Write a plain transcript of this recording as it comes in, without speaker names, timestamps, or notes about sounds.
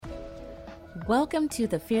Welcome to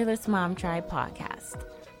the Fearless Mom Tribe podcast.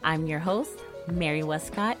 I'm your host, Mary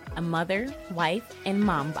Westcott, a mother, wife, and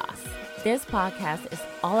mom boss. This podcast is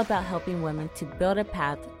all about helping women to build a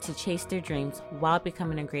path to chase their dreams while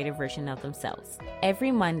becoming a greater version of themselves.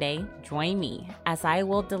 Every Monday, join me as I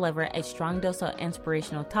will deliver a strong dose of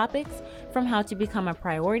inspirational topics from how to become a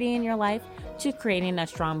priority in your life to creating a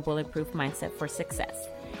strong bulletproof mindset for success.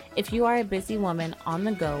 If you are a busy woman on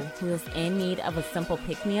the go who is in need of a simple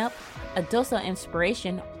pick-me-up, a dose of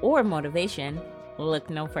inspiration, or motivation, look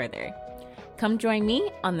no further. Come join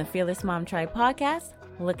me on the Fearless Mom Tribe podcast.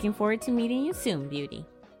 Looking forward to meeting you soon, beauty.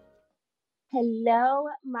 Hello,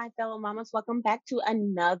 my fellow mamas. Welcome back to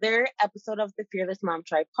another episode of the Fearless Mom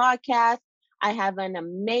Tribe podcast. I have an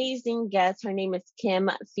amazing guest. Her name is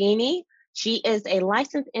Kim Feeney. She is a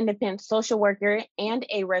licensed independent social worker and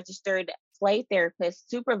a registered play therapist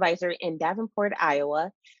supervisor in Davenport,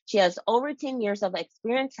 Iowa. She has over 10 years of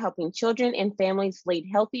experience helping children and families lead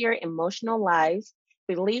healthier emotional lives,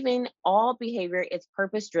 believing all behavior is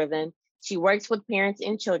purpose-driven. She works with parents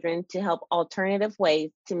and children to help alternative ways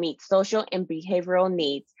to meet social and behavioral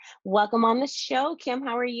needs. Welcome on the show, Kim.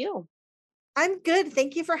 How are you? I'm good.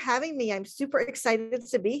 Thank you for having me. I'm super excited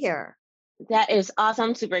to be here. That is awesome.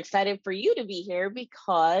 I'm super excited for you to be here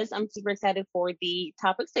because I'm super excited for the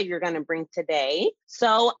topics that you're going to bring today.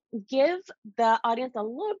 So give the audience a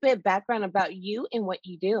little bit background about you and what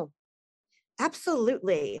you do.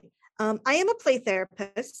 Absolutely. I am a play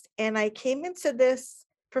therapist and I came into this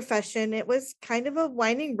profession. It was kind of a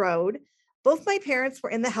winding road. Both my parents were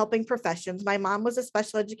in the helping professions. My mom was a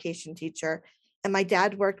special education teacher and my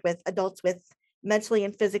dad worked with adults with mentally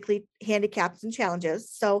and physically handicaps and challenges.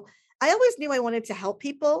 So I always knew I wanted to help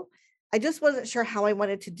people. I just wasn't sure how I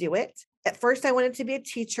wanted to do it. At first, I wanted to be a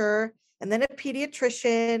teacher and then a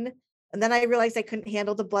pediatrician. And then I realized I couldn't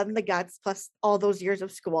handle the blood and the guts, plus all those years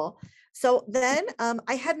of school. So then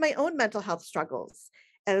I had my own mental health struggles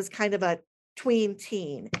as kind of a tween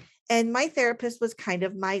teen. And my therapist was kind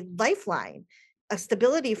of my lifeline, a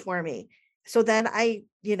stability for me. So then I,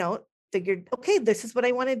 figured, okay, this is what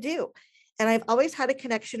I want to do. And I've always had a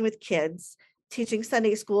connection with kids, teaching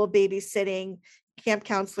Sunday school, babysitting, camp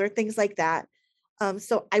counselor, things like that.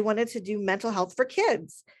 So I wanted to do mental health for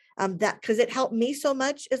kids, that because it helped me so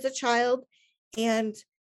much as a child, and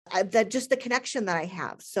that just the connection that I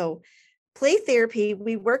have. So play therapy,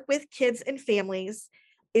 we work with kids and families.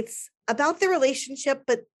 It's about the relationship,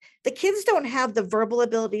 but the kids don't have the verbal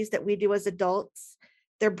abilities that we do as adults.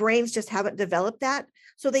 Their brains just haven't developed that.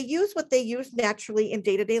 So they use what they use naturally in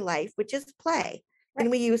day-to-day life, which is play. And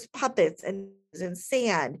we use puppets and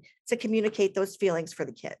sand to communicate those feelings for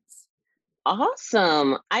the kids.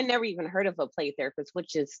 Awesome. I never even heard of a play therapist,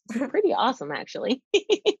 which is pretty awesome, actually. I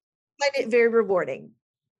find it very rewarding.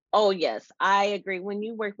 Oh, yes, I agree. When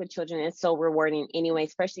you work with children, it's so rewarding anyway,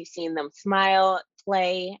 especially seeing them smile,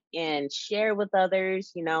 play, and share with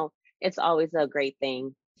others. It's always a great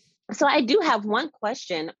thing. So I do have one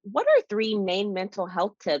question. What are 3 main mental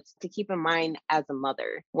health tips to keep in mind as a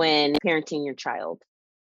mother when parenting your child?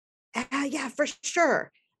 Yeah, for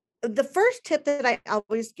sure. The first tip that I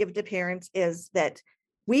always give to parents is that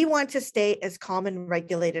we want to stay as calm and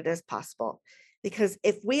regulated as possible. Because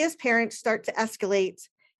if we as parents start to escalate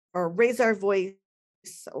or raise our voice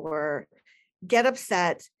or get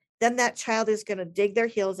upset, then that child is going to dig their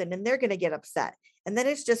heels in and they're going to get upset. And then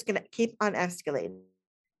it's just going to keep on escalating.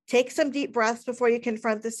 Take some deep breaths before you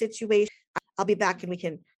confront the situation. I'll be back and we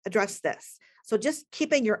can address this. So just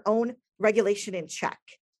keeping your own regulation in check,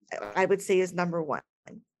 I would say, is number 1.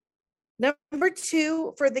 Number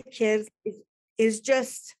 2 for the kids is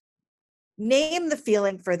just name the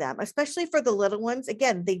feeling for them, especially for the little ones.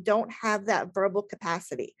 Again, they don't have that verbal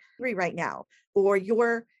capacity right now, or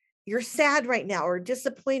you're sad right now, or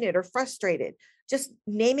disappointed or frustrated. Just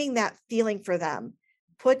naming that feeling for them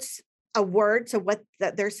puts a word to what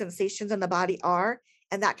their sensations in the body are.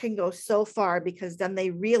 And that can go so far because then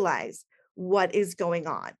they realize what is going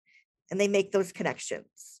on and they make those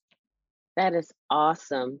connections. That is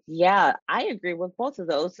awesome. Yeah, I agree with both of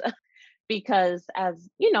those because as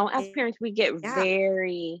parents, we get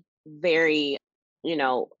very, very,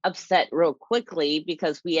 upset real quickly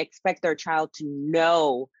because we expect our child to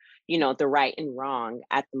know, the right and wrong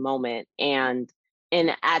at the moment. And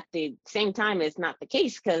at the same time, it's not the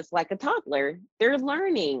case because like a toddler, they're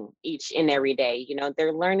learning each and every day,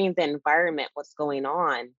 they're learning the environment, what's going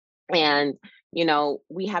on. And,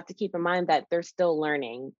 we have to keep in mind that they're still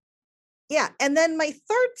learning. Yeah. And then my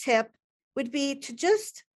third tip would be to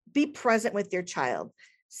just be present with your child,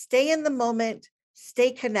 stay in the moment,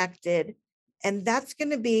 stay connected. And that's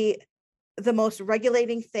going to be the most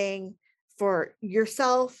regulating thing for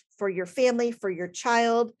yourself, for your family, for your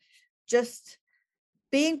child, just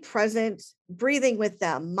being present, breathing with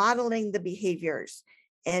them, modeling the behaviors,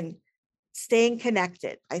 and staying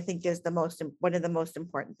connected, I think is one of the most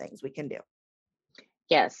important things we can do.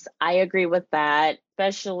 Yes, I agree with that,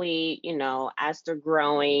 especially, as they're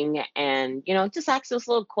growing and, just ask those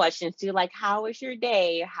little questions too, like, how was your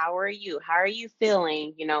day? How are you? How are you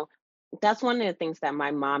feeling? That's one of the things that my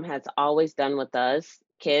mom has always done with us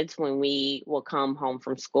kids when we will come home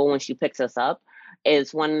from school when she picks us up,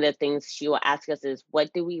 is one of the things she will ask us is,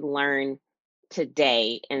 what did we learn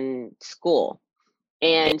today in school?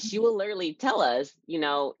 And she will literally tell us,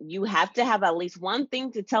 you have to have at least one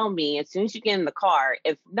thing to tell me as soon as you get in the car.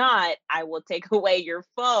 If not, I will take away your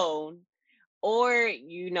phone or,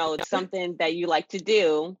 something that you like to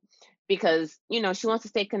do, because, she wants to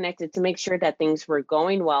stay connected to make sure that things were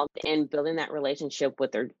going well and building that relationship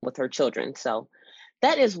with her children. So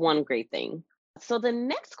that is one great thing. So the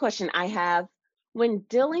next question I have, when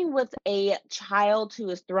dealing with a child who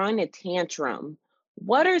is throwing a tantrum,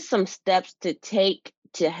 what are some steps to take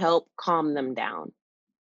to help calm them down?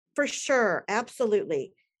 For sure.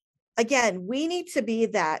 Absolutely. Again, we need to be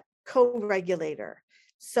that co-regulator.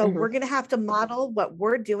 So Mhm. we're going to have to model what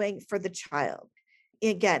we're doing for the child.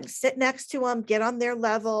 Again, sit next to them, get on their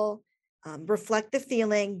level, reflect the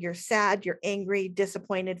feeling. You're sad, you're angry,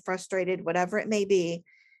 disappointed, frustrated, whatever it may be.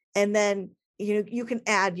 And then, you can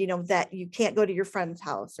add, that you can't go to your friend's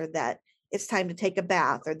house, or that it's time to take a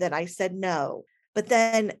bath, or that I said no. But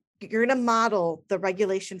then you're going to model the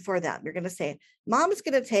regulation for them. You're going to say, Mom's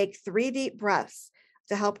going to take 3 deep breaths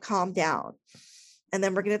to help calm down. And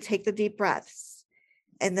then we're going to take the deep breaths.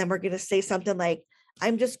 And then we're going to say something like,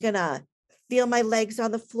 I'm just going to feel my legs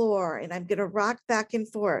on the floor and I'm going to rock back and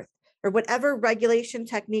forth, or whatever regulation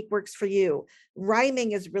technique works for you.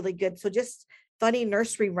 Rhyming is really good. So just funny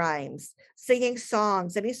nursery rhymes, singing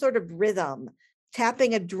songs, any sort of rhythm,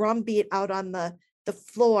 tapping a drum beat out on the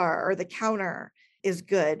floor or the counter is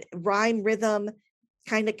good. Rhyme, rhythm,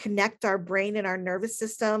 kind of connect our brain and our nervous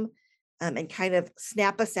system, and kind of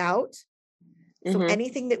snap us out. So Mhm.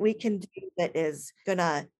 anything that we can do that is going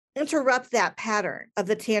to interrupt that pattern of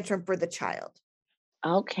the tantrum for the child.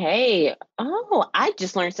 Okay. Oh, I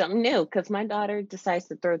just learned something new because my daughter decides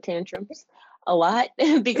to throw tantrums a lot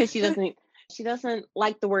because she doesn't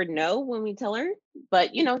like the word no when we tell her.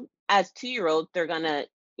 But as 2-year-olds, they're gonna,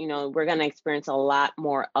 we're gonna experience a lot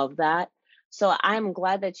more of that. So I'm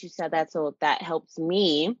glad that you said that. So that helps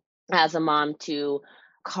me as a mom to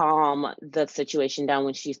calm the situation down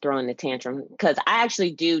when she's throwing the tantrum, because I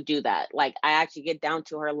actually do that. Like, I actually get down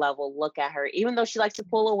to her level, look at her, even though she likes to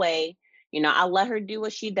pull away. I'll let her do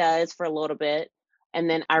what she does for a little bit, and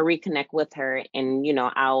then I reconnect with her, and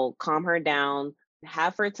I'll calm her down,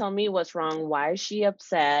 have her tell me what's wrong, why is she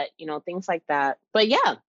upset, things like that. But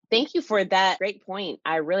yeah, thank you for that great point.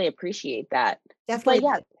 I really appreciate that. But yeah,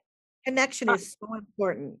 Definitely, connection uh, is so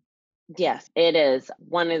important. yes, it is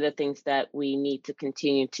one of the things that we need to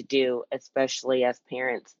continue to do, especially as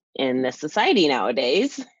parents in the society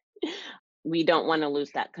nowadays. We don't want to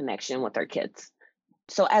lose that connection with our kids.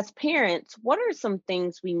 So, as parents, what are some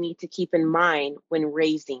things we need to keep in mind when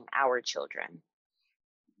raising our children?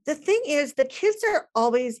 The thing is, the kids are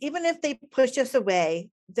always, even if they push us away,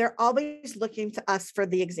 they're always looking to us for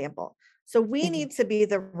the example. So we Mhm. need to be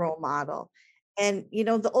the role model. And,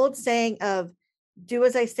 the old saying of do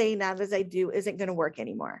as I say, not as I do isn't going to work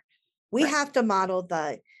anymore. We Right. have to model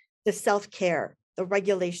the self-care, the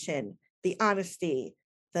regulation, the honesty,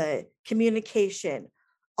 the communication,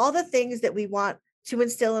 all the things that we want to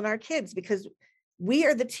instill in our kids, because we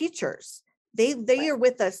are the teachers. They Right. are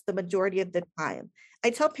with us the majority of the time.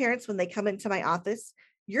 I tell parents when they come into my office,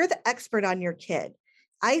 you're the expert on your kid.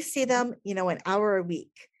 I see them, an hour a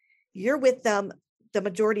week. You're with them the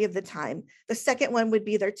majority of the time. The second one would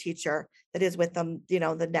be their teacher that is with them,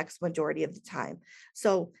 the next majority of the time.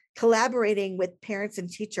 So collaborating with parents and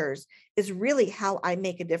teachers is really how I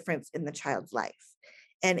make a difference in the child's life.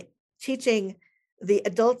 And teaching the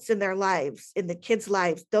adults in their lives, in the kids'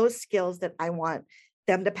 lives, those skills that I want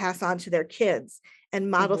them to pass on to their kids and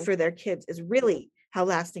model Mhm. for their kids is really how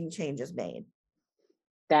lasting change is made.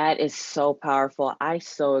 That is so powerful. I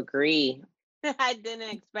so agree. I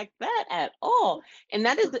didn't expect that at all. And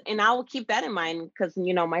I will keep that in mind because,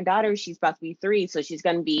 my daughter, she's about to be 3, so she's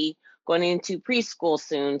going to be going into preschool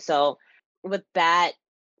soon. So, with that,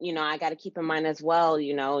 I got to keep in mind as well,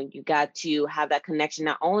 you got to have that connection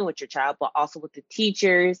not only with your child, but also with the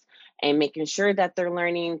teachers and making sure that they're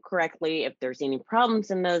learning correctly. If there's any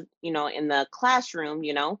problems in the classroom,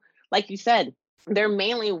 like you said, they're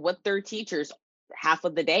mainly with their teachers half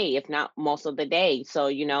of the day, if not most of the day. So,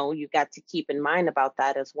 you got to keep in mind about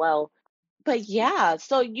that as well. But yeah,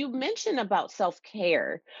 so you mentioned about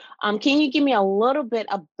self-care. Can you give me a little bit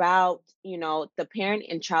about, the parent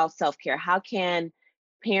and child self-care? How can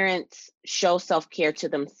parents show self-care to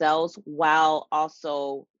themselves while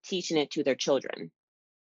also teaching it to their children?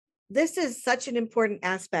 This is such an important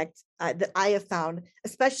aspect that I have found,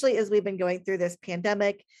 especially as we've been going through this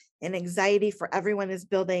pandemic and anxiety for everyone is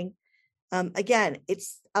building. Again,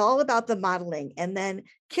 it's all about the modeling. And then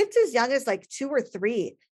kids as young as like 2 or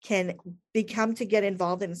 3 can become to get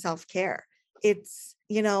involved in self-care. It's,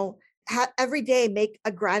 every day make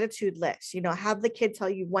a gratitude list, have the kid tell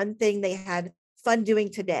you one thing they had fun doing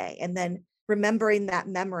today and then remembering that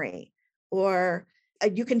memory. Or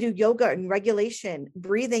you can do yoga and regulation,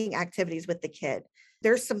 breathing activities with the kid.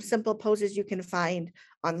 There's some simple poses you can find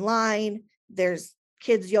online. There's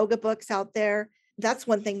kids' yoga books out there. That's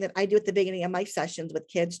one thing that I do at the beginning of my sessions with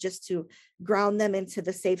kids, just to ground them into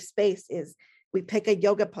the safe space, is we pick a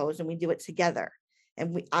yoga pose and we do it together.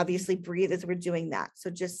 And we obviously breathe as we're doing that. So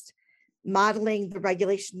just modeling the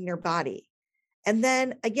regulation in your body. And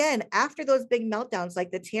then again, after those big meltdowns, like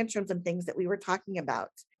the tantrums and things that we were talking about,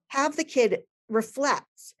 have the kid reflect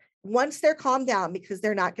once they're calmed down, because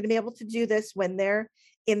they're not going to be able to do this when they're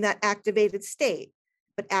in that activated state.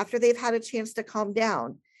 But after they've had a chance to calm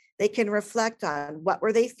down, they can reflect on what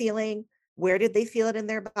were they feeling, where did they feel it in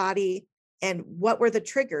their body, and what were the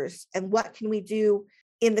triggers, and what can we do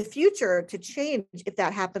in the future to change if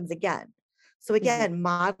that happens again. So again,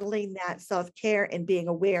 modeling that self-care and being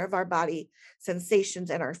aware of our body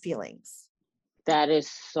sensations and our feelings. That is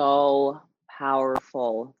so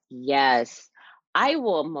powerful. Yes. I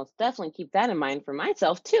will most definitely keep that in mind for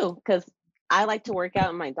myself too, because I like to work out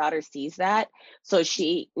and my daughter sees that. So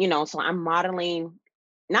so I'm modeling,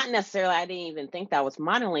 not necessarily, I didn't even think that I was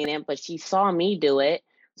modeling it, but she saw me do it.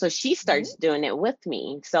 So she starts doing it with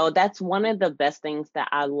me. So that's one of the best things that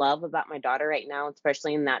I love about my daughter right now,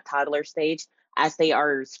 especially in that toddler stage, as they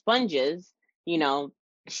are sponges, you know,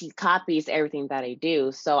 she copies everything that I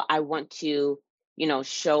do. So I want to,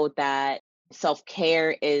 show that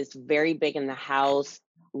self-care is very big in the house.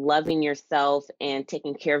 Loving yourself and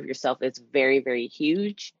taking care of yourself is very, very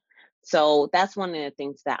huge. So that's one of the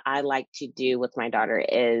things that I like to do with my daughter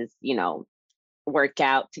is, work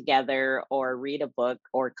out together or read a book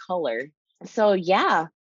or color. So yeah,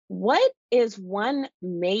 what is one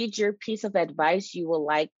major piece of advice you would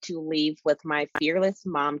like to leave with my Fearless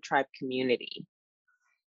Mom Tribe community?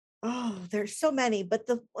 Oh, there's so many, but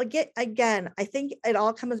again, I think it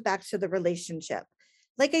all comes back to the relationship.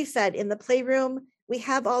 Like I said, in the playroom, we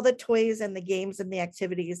have all the toys and the games and the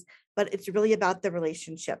activities, but it's really about the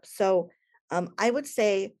relationship. So I would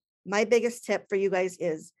say my biggest tip for you guys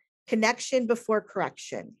is connection before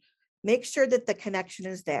correction. Make sure that the connection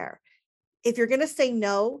is there. If you're going to say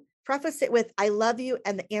no, preface it with, I love you,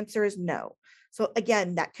 and the answer is no. So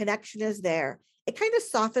again, that connection is there. It kind of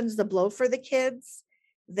softens the blow for the kids,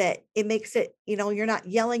 that it makes it, you're not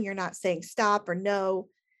yelling, you're not saying stop or no.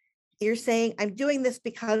 You're saying, I'm doing this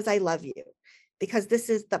because I love you, because this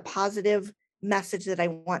is the positive message that I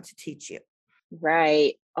want to teach you.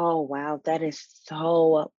 Right. Oh, wow. That is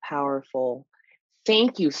so powerful.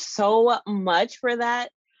 Thank you so much for that.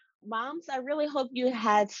 Moms, I really hope you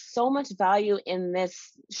had so much value in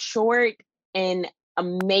this short and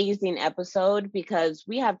amazing episode, because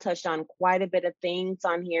we have touched on quite a bit of things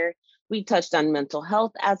on here. We touched on mental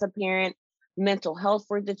health as a parent, mental health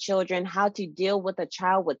for the children, how to deal with a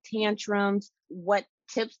child with tantrums, what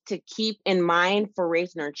tips to keep in mind for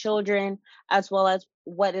raising our children, as well as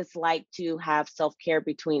what it's like to have self care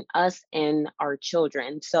between us and our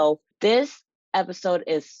children. So, this episode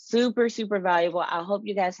is super, super valuable. I hope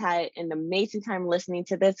you guys had an amazing time listening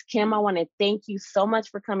to this. Kim, I want to thank you so much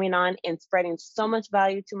for coming on and spreading so much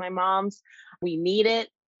value to my moms. We need it.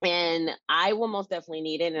 And I will most definitely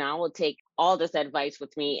need it. And I will take all this advice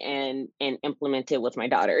with me and implement it with my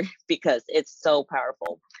daughter because it's so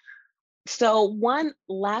powerful. So, one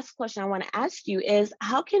last question I want to ask you is,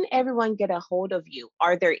 how can everyone get a hold of you?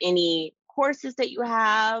 Are there any courses that you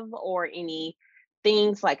have, or any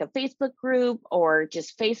things like a Facebook group, or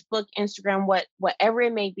just Facebook, Instagram, whatever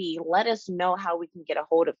it may be? Let us know how we can get a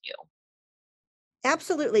hold of you.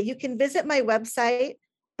 Absolutely. You can visit my website,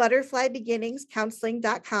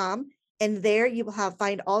 butterflybeginningscounseling.com, and there you will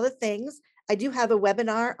find all the things. I do have a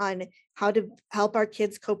webinar on how to help our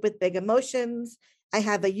kids cope with big emotions. I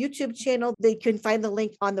have a YouTube channel. They can find the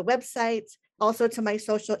link on the website. Also to my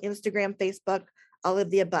social, Instagram, Facebook, all of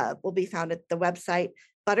the above will be found at the website,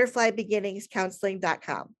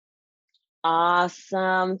 butterflybeginningscounseling.com.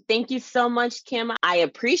 Awesome. Thank you so much, Kim. I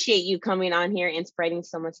appreciate you coming on here and spreading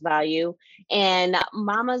so much value. And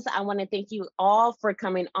mamas, I want to thank you all for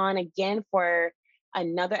coming on again for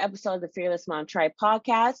another episode of the Fearless Mom Tribe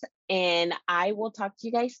podcast. And I will talk to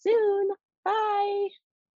you guys soon. Bye.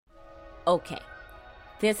 Okay,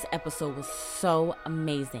 this episode was so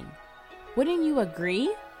amazing. Wouldn't you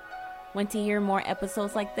agree? Want to hear more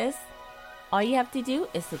episodes like this? All you have to do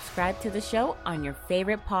is subscribe to the show on your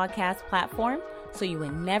favorite podcast platform so you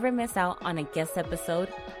will never miss out on a guest episode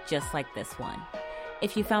just like this one.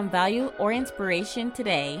 If you found value or inspiration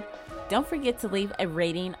today, don't forget to leave a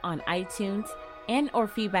rating on iTunes and or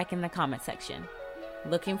feedback in the comment section.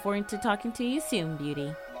 Looking forward to talking to you soon,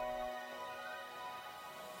 beauty.